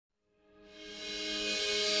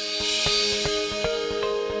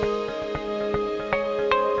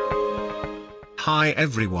Hi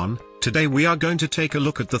everyone, today we are going to take a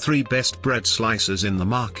look at the 3 best bread slicers in the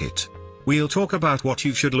market. We'll talk about what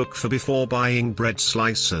you should look for before buying bread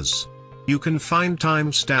slicers. You can find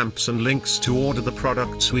timestamps and links to order the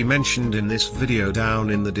products we mentioned in this video down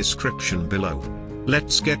in the description below.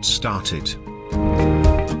 Let's get started.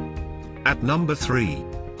 At number 3.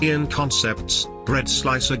 Ian Concepts, Bread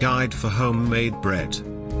Slicer Guide for Homemade Bread.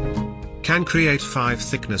 Can create 5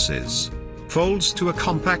 thicknesses. Folds to a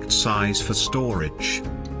compact size for storage.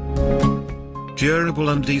 Durable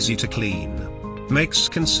and easy to clean. Makes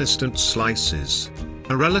consistent slices.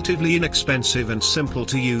 A relatively inexpensive and simple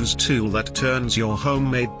to use tool that turns your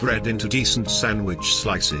homemade bread into decent sandwich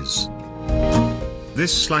slices.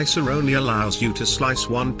 This slicer only allows you to slice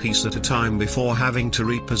one piece at a time before having to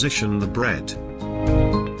reposition the bread.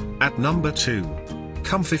 At number 2.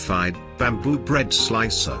 Comfify Bamboo Bread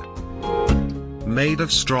Slicer. Made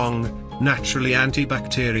of strong, naturally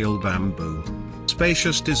antibacterial bamboo.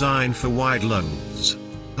 Spacious design for wide loaves.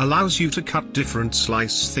 Allows you to cut different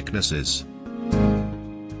slice thicknesses.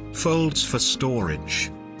 Folds for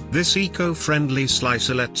storage. This eco-friendly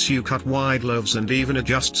slicer lets you cut wide loaves and even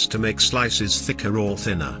adjusts to make slices thicker or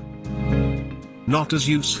thinner. Not as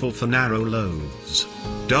useful for narrow loaves.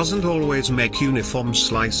 Doesn't always make uniform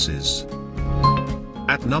slices.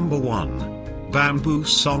 At number 1.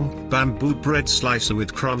 BambooSong Bamboo Bread Slicer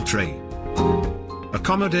with Crumb Tray.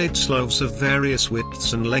 Accommodates loaves of various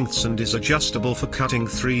widths and lengths and is adjustable for cutting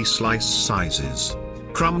 3 slice sizes.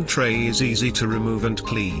 Crumb tray is easy to remove and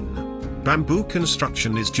clean. Bamboo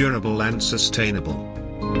construction is durable and sustainable.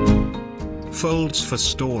 Folds for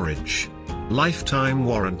storage. Lifetime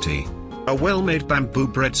warranty. A well-made bamboo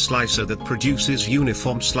bread slicer that produces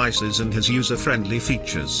uniform slices and has user-friendly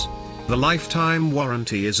features. The lifetime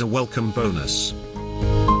warranty is a welcome bonus.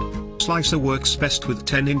 Slicer works best with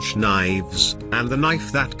 10-inch knives, and the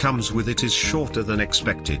knife that comes with it is shorter than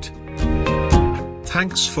expected.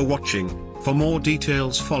 Thanks for watching. For more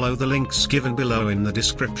details follow the links given below in the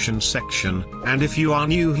description section, and if you are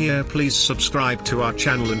new here please subscribe to our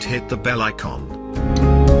channel and hit the bell icon.